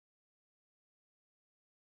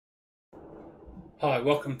Hi,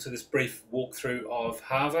 welcome to this brief walkthrough of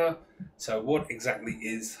Hava. So what exactly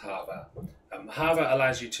is Hava? Hava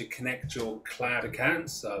allows you to connect your cloud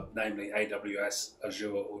accounts, namely AWS,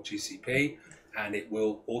 Azure or GCP, and it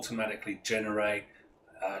will automatically generate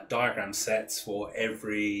diagram sets for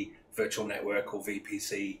every virtual network or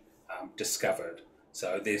VPC discovered.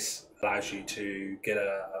 So this allows you to get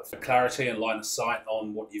a clarity and line of sight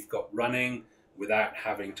on what you've got running without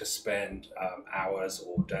having to spend hours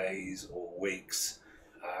or days or weeks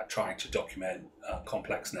trying to document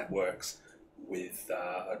complex networks with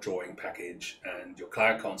a drawing package and your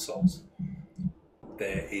cloud consoles.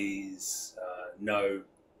 There is no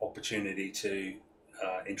opportunity to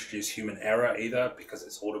introduce human error either because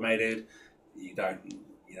it's automated. You don't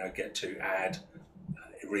get to add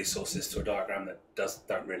resources to a diagram that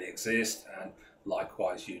don't really exist, and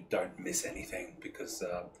likewise you don't miss anything because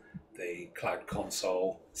the cloud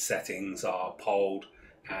console settings are polled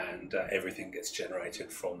and everything gets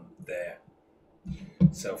generated from there.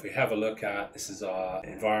 So if we have a look at, this is our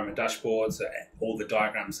environment dashboard, so all the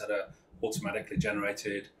diagrams that are automatically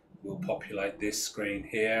generated will populate this screen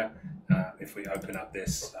here. If we open up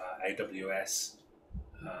this AWS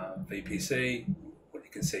VPC, what you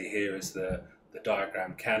can see here is the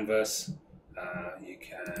diagram canvas. You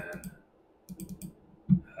can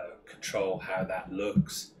control how that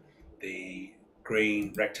looks. The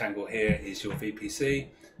green rectangle here is your VPC,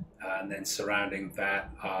 and then surrounding that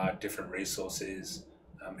are different resources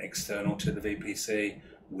external to the VPC.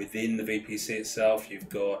 Within the VPC itself, you've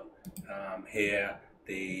got here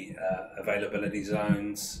the availability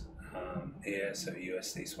zones here, so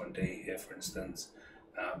US East 1D here for instance.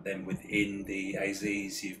 Then within the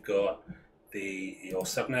AZs you've got your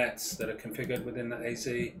subnets that are configured within the AZ,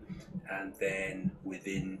 and then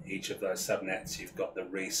within each of those subnets you've got the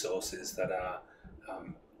resources that are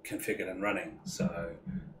configured and running. So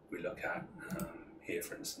we look at here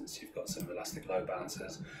for instance, you've got some elastic load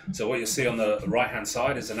balancers. So what you'll see on the right hand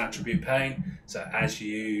side is an attribute pane. So as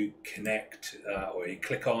you connect or you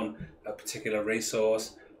click on a particular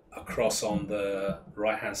resource, across on the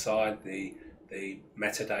right hand side the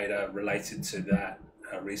metadata related to that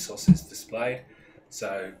resource is displayed.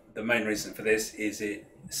 So the main reason for this is it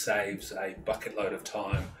saves a bucket load of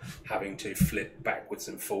time having to flip backwards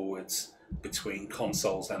and forwards between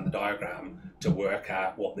consoles and the diagram to work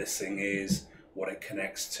out what this thing is, what it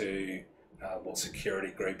connects to, what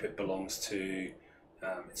security group it belongs to,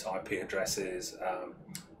 its IP addresses,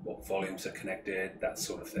 what volumes are connected, that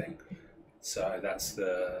sort of thing. So that's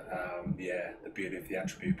the beauty of the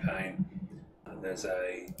attribute pane. There's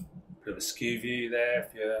a bit of a skew view there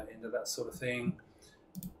if you're into that sort of thing,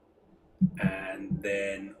 and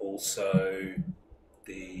then also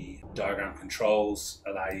the diagram controls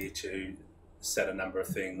allow you to set a number of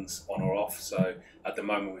things on or off. So at the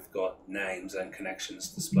moment we've got names and connections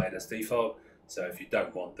displayed as default, so if you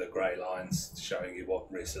don't want the grey lines showing you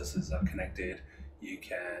what resources are connected, you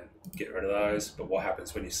can get rid of those. But what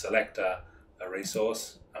happens when you select a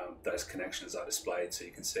resource, those connections are displayed, so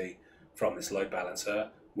you can see from this load balancer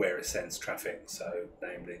where it sends traffic, so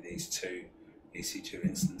namely these two EC2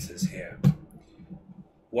 instances here.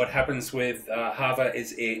 What happens with Hava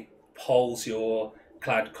is it polls your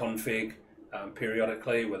cloud config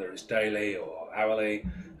periodically, whether it's daily or hourly,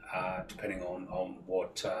 depending on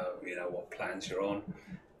what what plans you're on.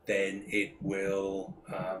 Then it will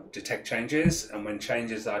detect changes, and when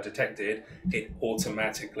changes are detected, it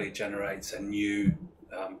automatically generates a new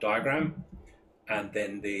diagram. And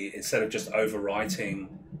then instead of just overwriting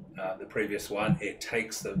the previous one, it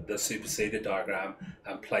takes the superseded diagram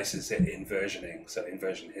and places it in versioning, so in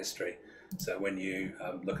version history. So when you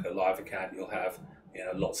look at a live account, you'll have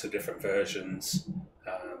lots of different versions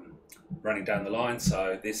running down the line.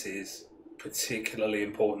 So this is particularly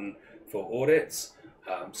important for audits,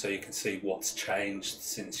 so you can see what's changed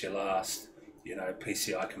since your last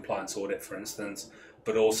PCI compliance audit, for instance.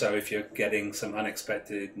 But also if you're getting some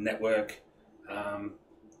unexpected network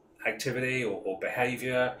activity or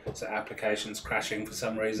behavior, so applications crashing for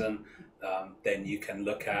some reason, then you can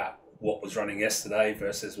look at what was running yesterday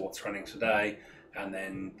versus what's running today, and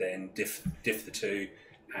then diff the two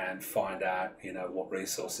and find out what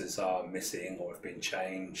resources are missing or have been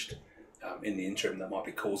changed in the interim that might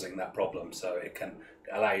be causing that problem. So it can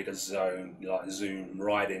allow you to zoom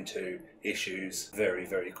right into issues very,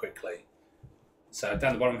 very quickly. So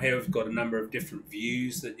down the bottom here we've got a number of different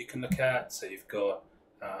views that you can look at. So you've got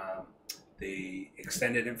the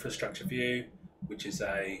extended infrastructure view, which is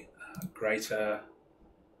a greater,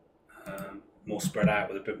 more spread out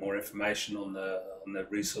with a bit more information on the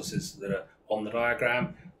resources that are on the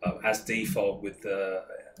diagram. As default with the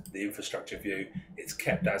the infrastructure view, it's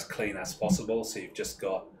kept as clean as possible. So you've just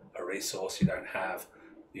got a resource. You don't have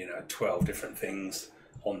 12 different things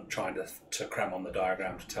on trying to cram on the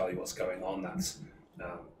diagram to tell you what's going on. That's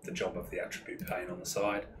the job of the attribute pane on the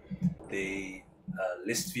side. The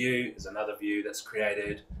list view is another view that's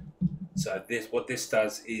created. So what this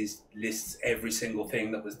does is lists every single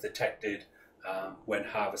thing that was detected when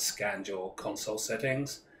Hava scanned your console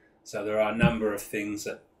settings. So there are a number of things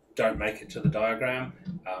that don't make it to the diagram,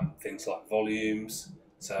 things like volumes.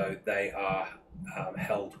 So they are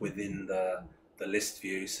held within the list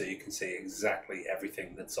view, so you can see exactly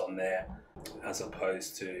everything that's on there, as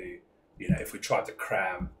opposed to, if we tried to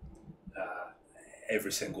cram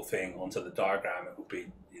every single thing onto the diagram, it would be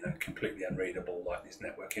completely unreadable. Like these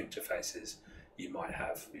network interfaces, you might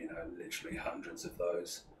have literally hundreds of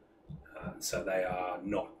those. So they are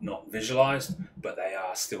not visualized, but they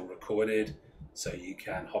are still recorded, so you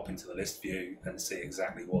can hop into the list view and see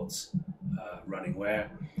exactly what's running where.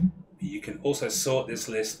 You can also sort this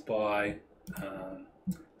list by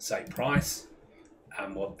say price,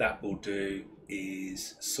 and what that will do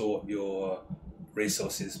is sort your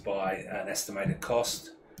resources by an estimated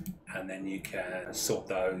cost, and then you can sort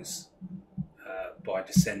those by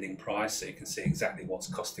descending price, so you can see exactly what's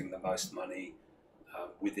costing the most money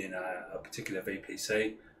within a particular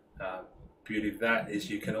VPC. Beauty of that is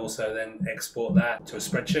you can also then export that to a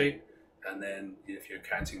spreadsheet, and then if your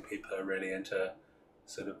accounting people are really into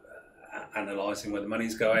sort of analysing where the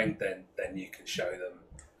money's going, then you can show them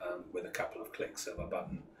with a couple of clicks of a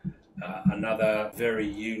button. Another very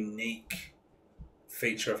unique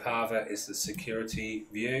feature of Hava is the security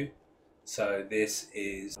view. So this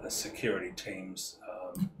is a security team's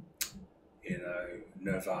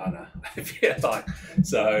nirvana, if you like.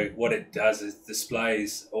 So what it does is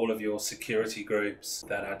displays all of your security groups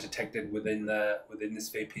that are detected within this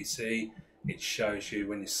VPC. It shows you,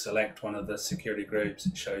 when you select one of the security groups,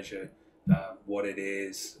 it shows you what it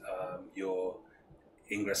is, your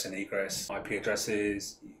ingress and egress IP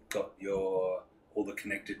addresses. You've got all the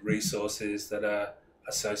connected resources that are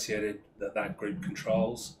associated that group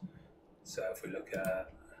controls. So if we look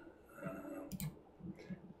at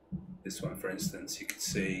this one, for instance, you can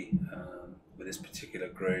see with this particular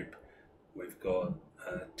group, we've got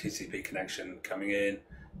a TCP connection coming in,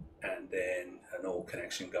 and then an all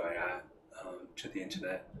connection going out to the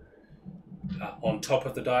internet. On top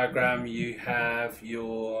of the diagram, you have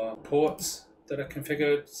your ports that are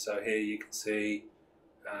configured. So here you can see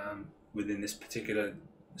within this particular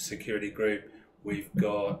security group, we've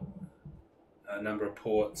got a number of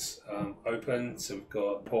ports open. So we've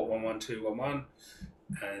got port 11211,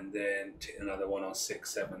 and then another one on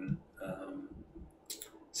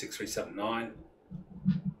 6379.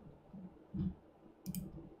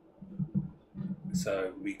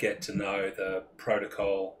 So we get to know the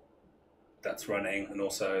protocol that's running, and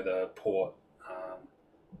also the port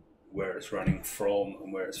where it's running from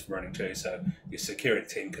and where it's running to. So your security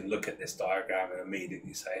team can look at this diagram and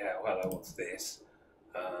immediately say, "Oh, hello, what's this?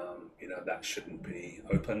 That shouldn't be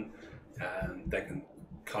open," and they can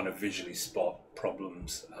kind of visually spot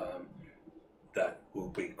problems that will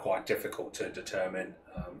be quite difficult to determine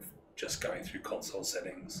just going through console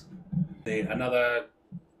settings. Another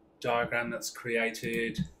diagram that's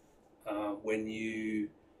created when you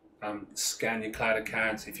scan your cloud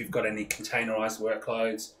accounts, if you've got any containerized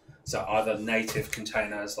workloads, so either native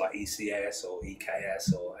containers like ECS or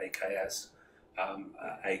EKS or AKS,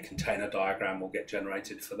 a container diagram will get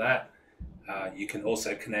generated for that. You can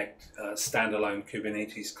also connect standalone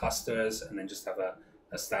Kubernetes clusters and then just have a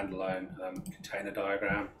standalone container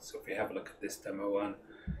diagram. So if we have a look at this demo one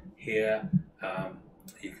here,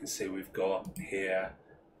 you can see we've got here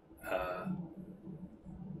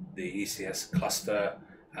the ECS cluster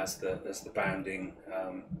as the bounding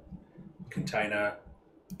container.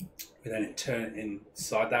 We then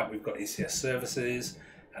inside that we've got ECS services,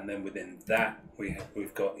 and then within that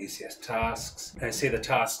we've got ECS tasks. And see the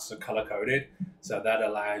tasks are color coded, so that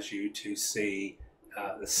allows you to see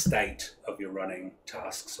the state of your running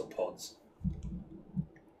tasks or pods.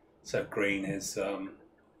 So green is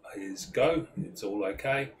go, it's all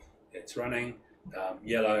okay, it's running.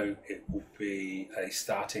 Yellow, it will be a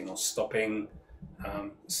starting or stopping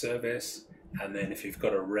service, and then if you've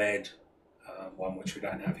got a red one, which we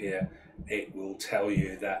don't have here, it will tell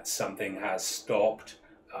you that something has stopped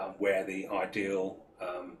where the ideal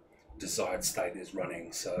desired state is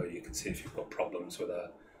running. So you can see if you've got problems with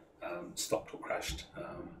a stopped or crashed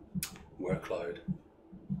workload.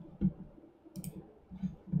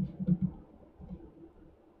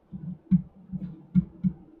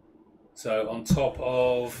 So on top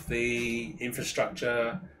of the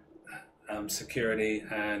infrastructure security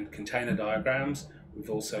and container diagrams. We've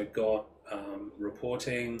also got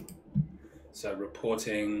reporting. So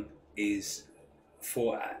reporting is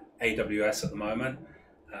for AWS at the moment.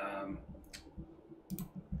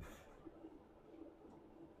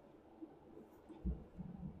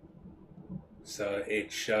 So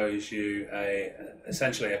it shows you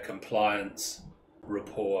essentially a compliance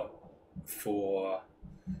report for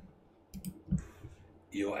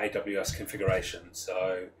your AWS configuration.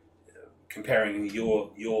 So comparing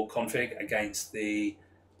your config against the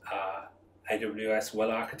AWS well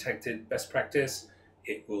architected best practice,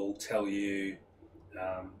 it will tell you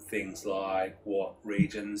things like what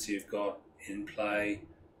regions you've got in play,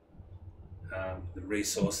 the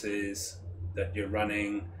resources that you're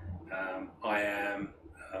running, IAM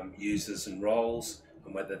users and roles,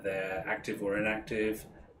 and whether they're active or inactive.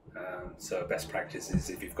 So best practice is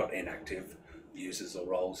if you've got inactive users or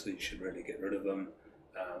roles, you should really get rid of them.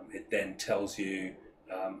 It then tells you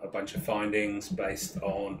a bunch of findings based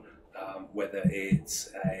on whether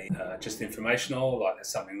it's just informational, like there's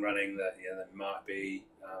something running that that might be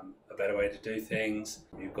a better way to do things.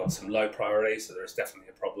 You've got some low priority, so there is definitely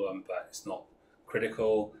a problem, but it's not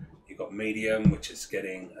critical. You've got medium, which is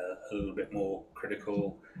getting a little bit more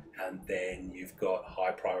critical, and then you've got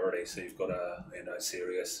high priority, so you've got a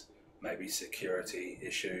serious maybe security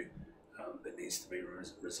issue that needs to be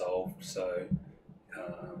resolved. So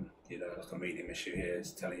like a medium issue here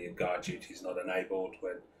is telling you guard duty is not enabled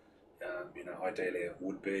when ideally it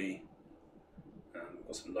would be. We've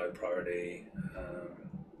got some low priority.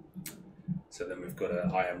 So then we've got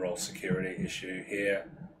an IAM role security issue here.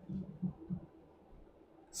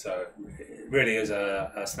 So it really is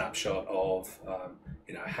a snapshot of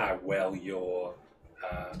how well your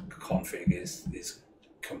config is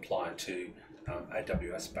compliant to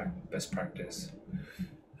AWS best practice.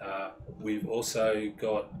 We've also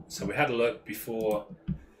got, so we had a look before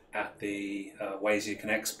at the ways you can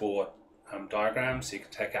export diagrams. So you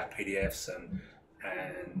can take out PDFs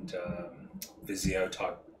and Visio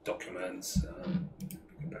type documents.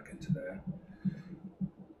 Go back into there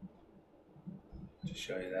to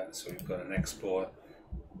show you that. So we've got an export.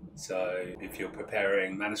 So if you're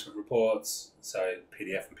preparing management reports, so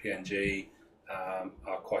PDF and PNG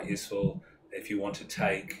are quite useful. If you want to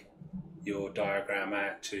take your diagram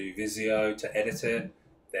out to Visio to edit it,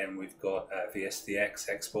 then we've got VSDX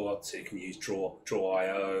export, so you can use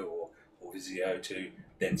Draw.io or Visio to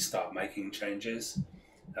then start making changes.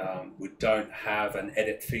 We don't have an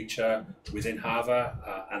edit feature within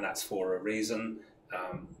Hava, and that's for a reason.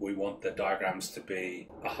 We want the diagrams to be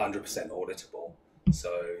 100% auditable.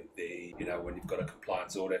 So when you've got a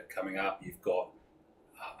compliance audit coming up, you've got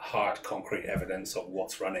hard concrete evidence of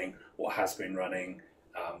what's running, what has been running,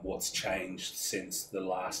 what's changed since the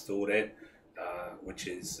last audit, which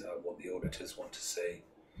is what the auditors want to see.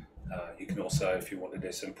 You can also, if you want to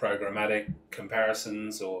do some programmatic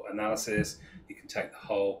comparisons or analysis, you can take the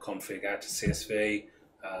whole config out to CSV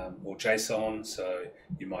or JSON. So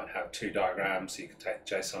you might have two diagrams, so you can take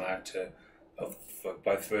JSON out for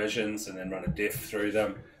both versions and then run a diff through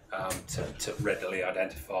them to readily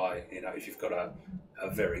identify, if you've got a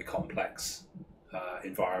very complex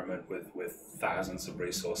environment with thousands of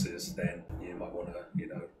resources, then you might want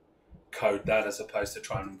to, code that as opposed to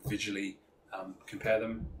try and visually compare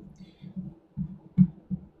them.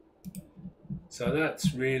 So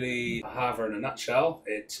that's really Hava in a nutshell.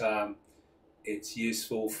 It's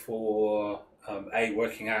useful for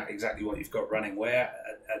working out exactly what you've got running where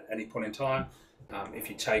at any point in time. If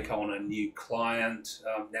you take on a new client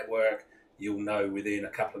network, you'll know within a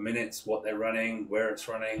couple of minutes what they're running, where it's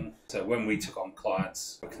running. So when we took on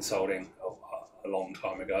clients for consulting a long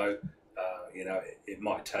time ago, it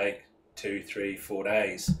might take 2, 3, 4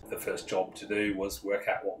 days. The first job to do was work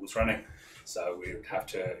out what was running. So we would have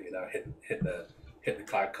to, hit the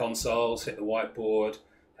cloud consoles, hit the whiteboard,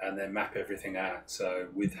 and then map everything out. So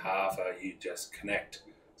with Hava, you just connect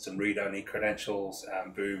some read-only credentials,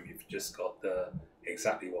 and boom, you've just got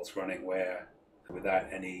exactly what's running where,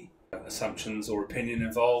 without any assumptions or opinion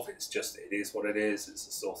involved. It is what it is. It's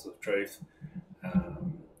the source of truth,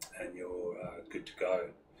 and you're good to go.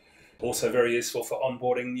 Also very useful for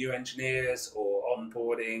onboarding new engineers or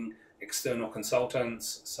onboarding external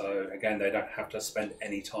consultants. So again, they don't have to spend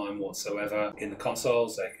any time whatsoever in the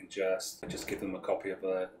consoles. They can just give them a copy of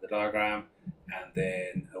the diagram, and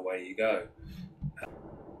then away you go.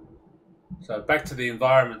 So back to the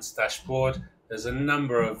environments dashboard. There's a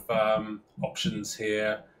number of options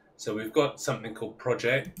here. So we've got something called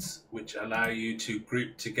projects, which allow you to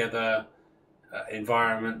group together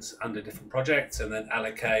environments under different projects and then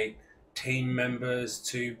allocate team members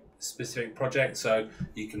to specific project, so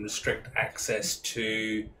you can restrict access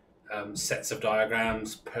to sets of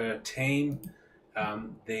diagrams per team.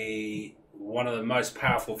 One of the most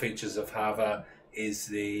powerful features of Hava is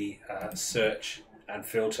the search and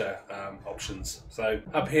filter options. So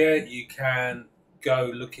up here you can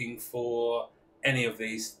go looking for any of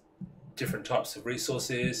these different types of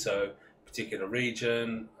resources, so particular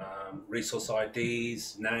region, resource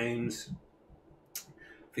IDs, names,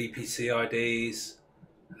 VPC IDs,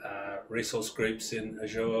 resource groups in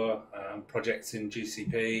Azure, projects in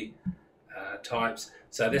GCP, types.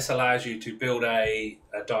 So this allows you to build a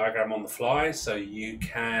diagram on the fly, so you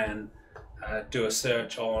can do a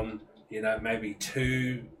search on, maybe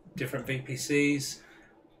 2 different VPCs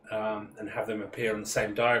and have them appear on the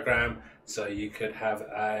same diagram. So you could have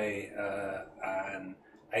an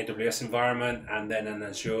AWS environment and then an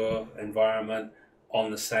Azure environment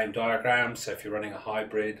on the same diagram. So if you're running a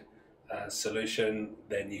hybrid solution,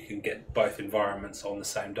 then you can get both environments on the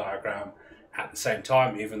same diagram at the same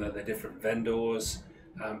time, even though they're different vendors.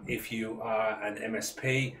 If you are an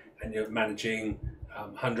MSP and you're managing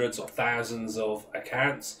hundreds or thousands of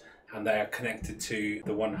accounts and they are connected to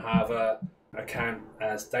the one Hava account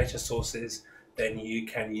as data sources, then you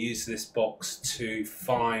can use this box to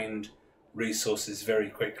find resources very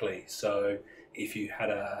quickly. So if you had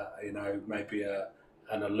maybe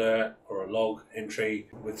an alert or a log entry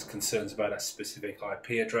with concerns about a specific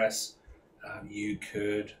IP address, you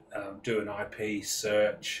could do an IP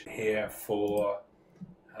search here for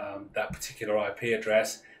that particular IP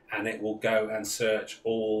address, and it will go and search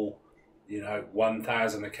all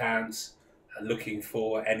 1,000 accounts looking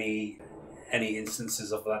for any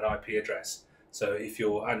instances of that IP address. So if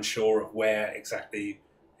you're unsure of where exactly,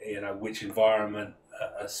 which environment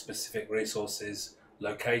a specific resource is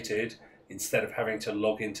located, instead of having to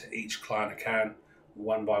log into each client account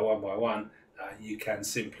one by one, you can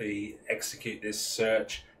simply execute this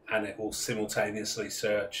search and it will simultaneously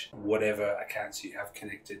search whatever accounts you have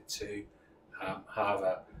connected to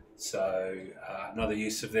Hava. So another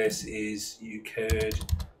use of this is you could,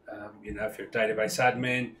 if you're a database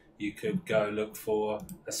admin, you could go look for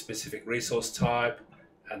a specific resource type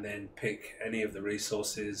and then pick any of the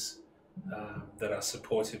resources that are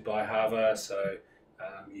supported by Hava. So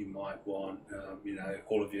you might want,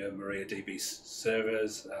 all of your MariaDB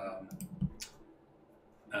servers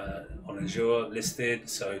on Azure listed.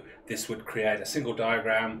 So this would create a single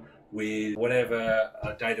diagram with whatever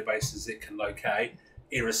databases it can locate,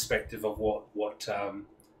 irrespective of what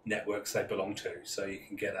networks they belong to. So you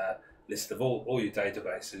can get a list of all your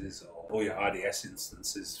databases or all your RDS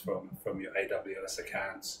instances from your AWS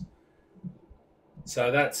accounts.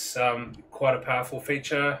 So that's quite a powerful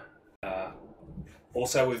feature.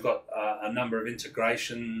 Also, we've got a number of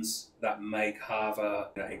integrations that make Hava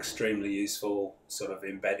extremely useful, sort of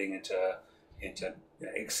embedding into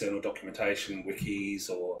external documentation, wikis,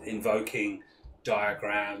 or invoking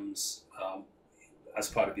diagrams as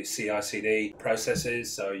part of your CI/CD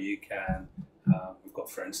processes. So you can, we've got,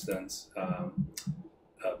 for instance,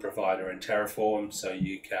 a provider in Terraform, so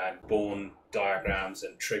you can spawn diagrams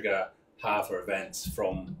and trigger Hava events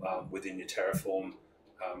from within your Terraform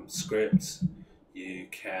scripts. You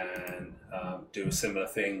can do a similar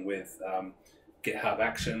thing with GitHub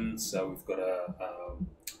Actions. So we've got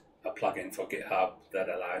a plugin for GitHub that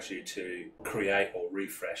allows you to create or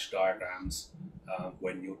refresh diagrams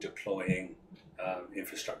when you're deploying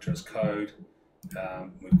infrastructure as code.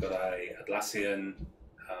 We've got a Atlassian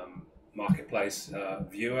marketplace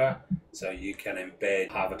viewer, so you can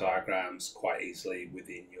embed Hava diagrams quite easily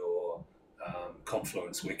within your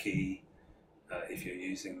Confluence wiki if you're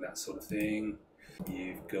using that sort of thing.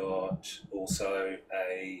 You've got also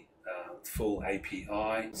a full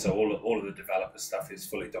API, so all of the developer stuff is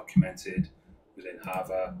fully documented within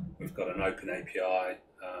Hava. We've got an open API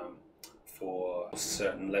for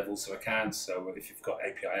certain levels of accounts, so if you've got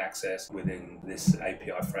API access within this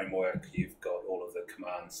API framework, you've got all of the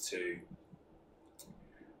commands to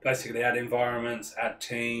basically add environments, add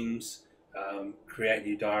teams, create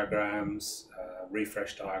new diagrams,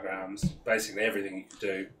 refresh diagrams. Basically everything you can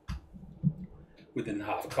do within the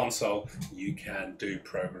Hava console, you can do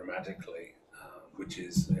programmatically, which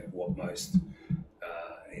is what most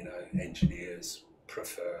engineers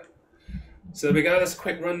prefer. So there we go, that's a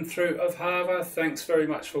quick run through of Hava. Thanks very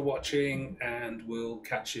much for watching, and we'll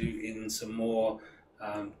catch you in some more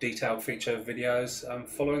detailed feature videos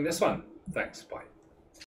following this one. Thanks, bye.